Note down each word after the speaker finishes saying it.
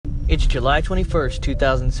It's July 21st,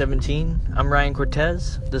 2017. I'm Ryan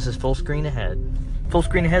Cortez. This is Full Screen Ahead. Full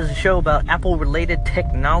Screen Ahead is a show about Apple-related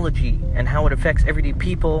technology and how it affects everyday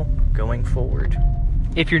people going forward.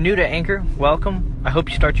 If you're new to Anchor, welcome. I hope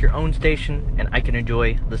you start your own station, and I can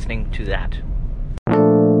enjoy listening to that.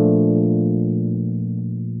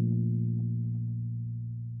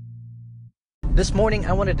 This morning,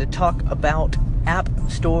 I wanted to talk about App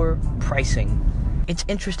Store pricing. It's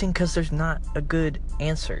interesting because there's not a good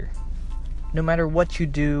answer. No matter what you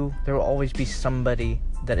do, there will always be somebody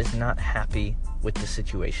that is not happy with the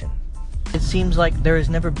situation. It seems like there has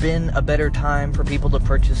never been a better time for people to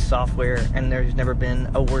purchase software, and there's never been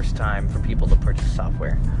a worse time for people to purchase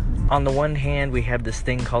software. On the one hand, we have this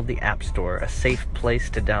thing called the App Store, a safe place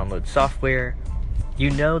to download software.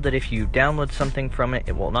 You know that if you download something from it,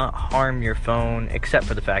 it will not harm your phone, except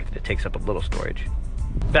for the fact that it takes up a little storage.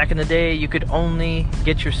 Back in the day, you could only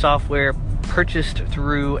get your software purchased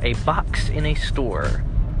through a box in a store.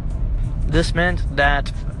 This meant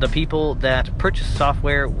that the people that purchased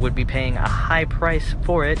software would be paying a high price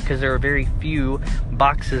for it because there were very few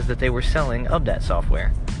boxes that they were selling of that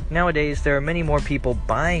software. Nowadays, there are many more people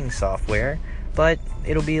buying software, but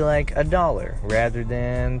it'll be like $1 rather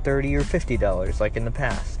than $30 or $50 like in the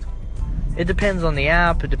past. It depends on the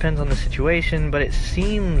app, it depends on the situation, but it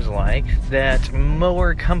seems like that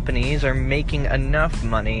more companies are making enough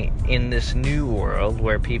money in this new world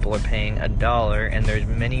where people are paying $1 and there's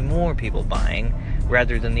many more people buying,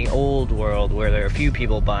 rather than the old world where there are few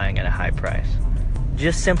people buying at a high price.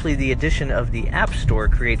 Just simply the addition of the App Store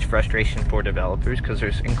creates frustration for developers because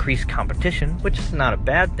there's increased competition, which is not a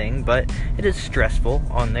bad thing, but it is stressful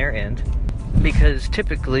on their end. Because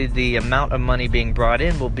typically the amount of money being brought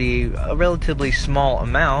in will be a relatively small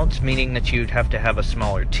amount, meaning that you'd have to have a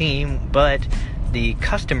smaller team, but the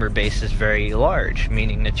customer base is very large,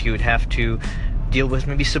 meaning that you would have to deal with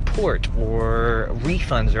maybe support or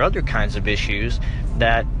refunds or other kinds of issues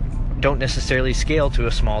that don't necessarily scale to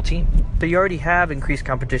a small team. So you already have increased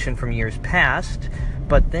competition from years past,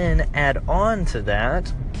 but then add on to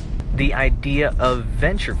that the idea of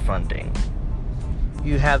venture funding.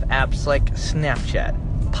 You have apps like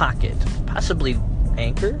Snapchat, Pocket, possibly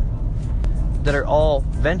Anchor, that are all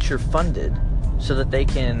venture funded so that they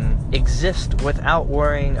can exist without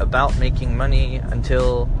worrying about making money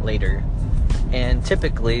until later. And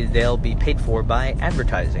typically they'll be paid for by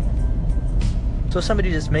advertising. So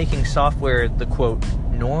somebody that's making software the quote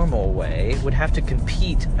normal way would have to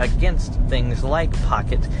compete against things like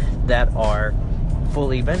Pocket that are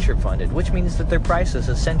fully venture funded, which means that their price is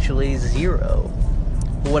essentially zero.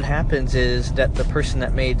 What happens is that the person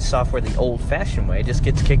that made software the old-fashioned way just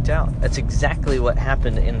gets kicked out. That's exactly what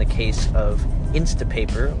happened in the case of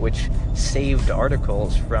Instapaper, which saved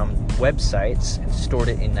articles from websites and stored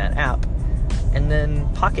it in that app. And then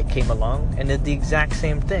Pocket came along and did the exact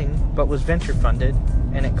same thing, but was venture funded,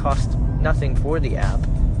 and it cost nothing for the app,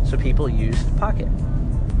 so people used Pocket.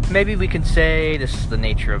 Maybe we could say this is the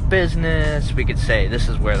nature of business, we could say this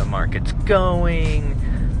is where the market's going.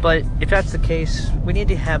 But if that's the case, we need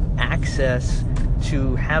to have access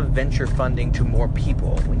to have venture funding to more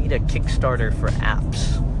people. We need a Kickstarter for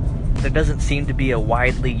apps. There doesn't seem to be a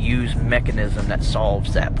widely used mechanism that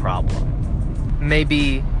solves that problem.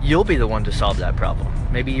 Maybe you'll be the one to solve that problem.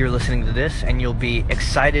 Maybe you're listening to this and you'll be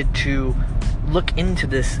excited to look into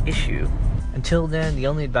this issue. Until then, the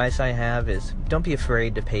only advice I have is don't be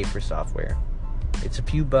afraid to pay for software. It's a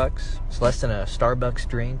few bucks. It's less than a Starbucks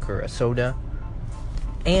drink or a soda.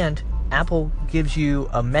 And Apple gives you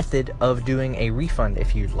a method of doing a refund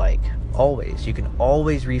if you'd like. Always. You can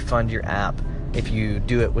always refund your app if you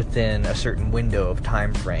do it within a certain window of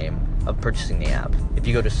time frame of purchasing the app. If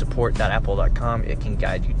you go to support.apple.com, it can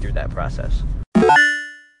guide you through that process.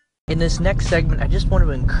 In this next segment, I just want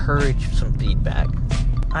to encourage some feedback.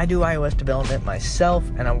 I do iOS development myself,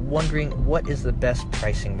 and I'm wondering what is the best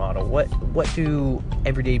pricing model? What do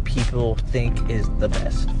everyday people think is the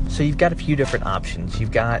best? So you've got a few different options.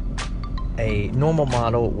 You've got a normal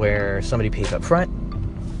model where somebody pays up front.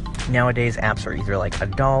 Nowadays, apps are either like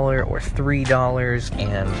 $1 or $3,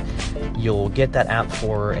 and you'll get that app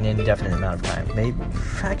for an indefinite amount of time. Maybe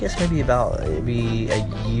a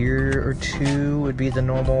year or two would be the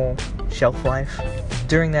normal shelf life.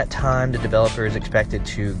 During that time, the developer is expected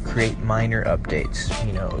to create minor updates,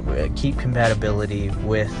 keep compatibility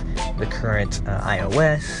with the current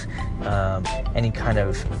iOS, any kind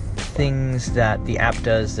of things that the app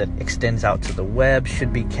does that extends out to the web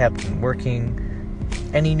should be kept and working.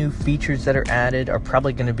 Any new features that are added are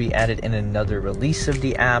probably going to be added in another release of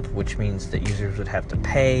the app, which means that users would have to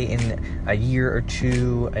pay in a year or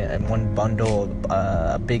two in one bundle,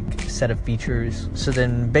 a big set of features. So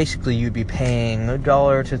then basically you'd be paying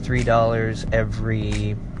 $1 to $3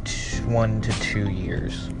 every 1 to 2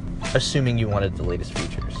 years, assuming you wanted the latest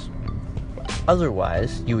features.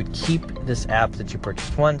 Otherwise, you would keep this app that you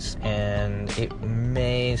purchased once, and it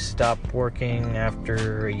may stop working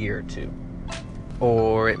after a year or two.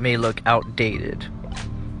 Or it may look outdated.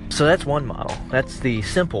 So that's one model. That's the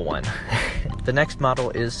simple one. The next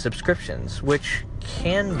model is subscriptions, which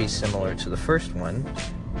can be similar to the first one,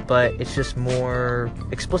 but it's just more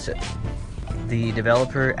explicit. The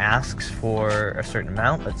developer asks for a certain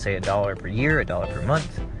amount, let's say $1 per year, $1 per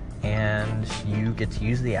month, and you get to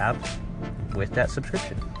use the app with that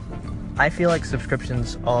subscription. I feel like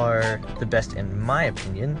subscriptions are the best in my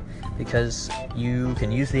opinion because you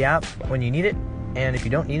can use the app when you need it, and if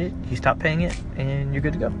you don't need it, you stop paying it and you're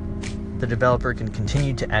good to go. The developer can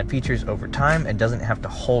continue to add features over time and doesn't have to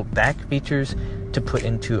hold back features to put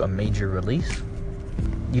into a major release.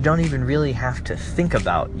 You don't even really have to think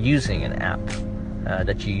about using an app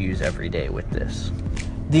that you use every day with this.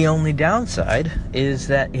 The only downside is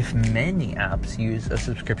that if many apps use a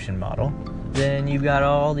subscription model, then you've got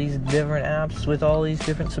all these different apps with all these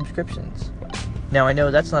different subscriptions. Now, I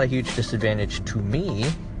know that's not a huge disadvantage to me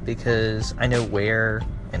because I know where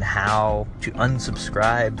and how to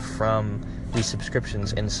unsubscribe from these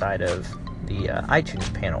subscriptions inside of the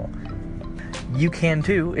iTunes panel. You can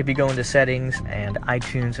too if you go into settings and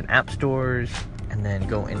iTunes and app stores and then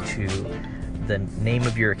go into the name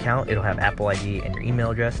of your account. It'll have Apple ID and your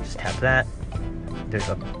email address. Just tap that. There's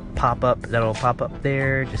a pop-up that'll pop up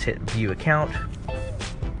there. Just hit view account,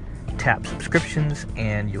 tap subscriptions,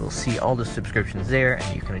 and you'll see all the subscriptions there,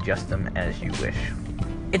 and you can adjust them as you wish.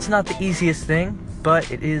 It's not the easiest thing, but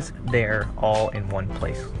it is there all in one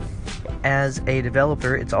place. As a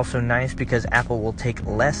developer, it's also nice because Apple will take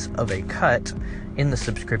less of a cut in the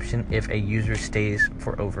subscription if a user stays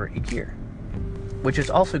for over a year. Which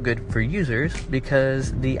is also good for users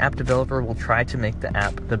because the app developer will try to make the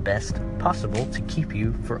app the best possible to keep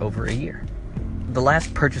you for over a year. The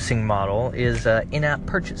last purchasing model is in-app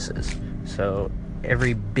purchases. So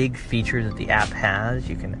every big feature that the app has,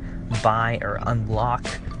 you can buy or unlock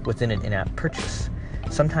within an in-app purchase.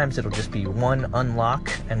 Sometimes it'll just be one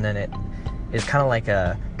unlock, and then it is kind of like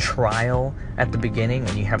a trial at the beginning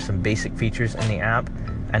when you have some basic features in the app,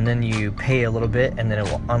 and then you pay a little bit, and then it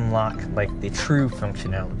will unlock like the true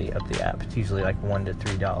functionality of the app. It's usually like $1 to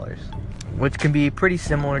 $3, which can be pretty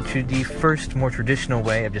similar to the first, more traditional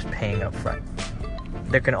way of just paying up front.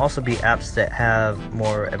 There can also be apps that have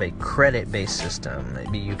more of a credit-based system.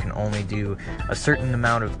 Maybe you can only do a certain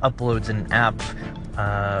amount of uploads in an app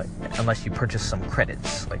unless you purchase some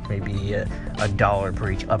credits, like maybe $1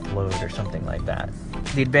 per each upload or something like that.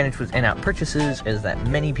 The advantage with in-app purchases is that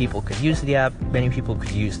many people could use the app, many people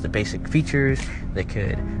could use the basic features, they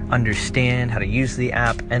could understand how to use the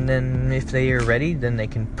app, and then if they are ready, then they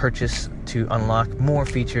can purchase to unlock more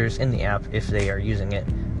features in the app if they are using it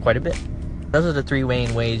quite a bit. Those are the three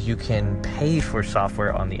main ways you can pay for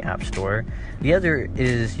software on the App Store. The other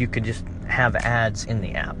is you could just have ads in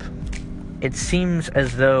the app. It seems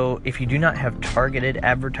as though if you do not have targeted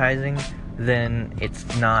advertising, then it's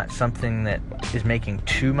not something that is making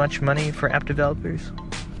too much money for app developers.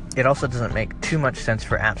 It also doesn't make too much sense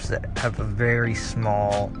for apps that have a very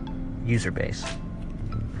small user base.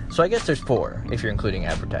 So I guess there's 4 if you're including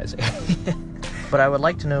advertising. But I would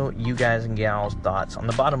like to know you guys and gals' thoughts. On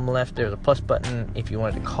the bottom left, there's a plus button. If you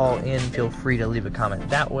wanted to call in, feel free to leave a comment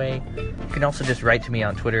that way. You can also just write to me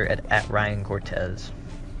on Twitter at Ryan Cortez.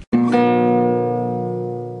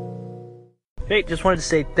 Hey, just wanted to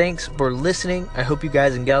say thanks for listening. I hope you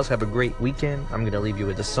guys and gals have a great weekend. I'm going to leave you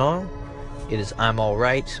with a song. It is I'm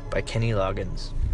Alright by Kenny Loggins.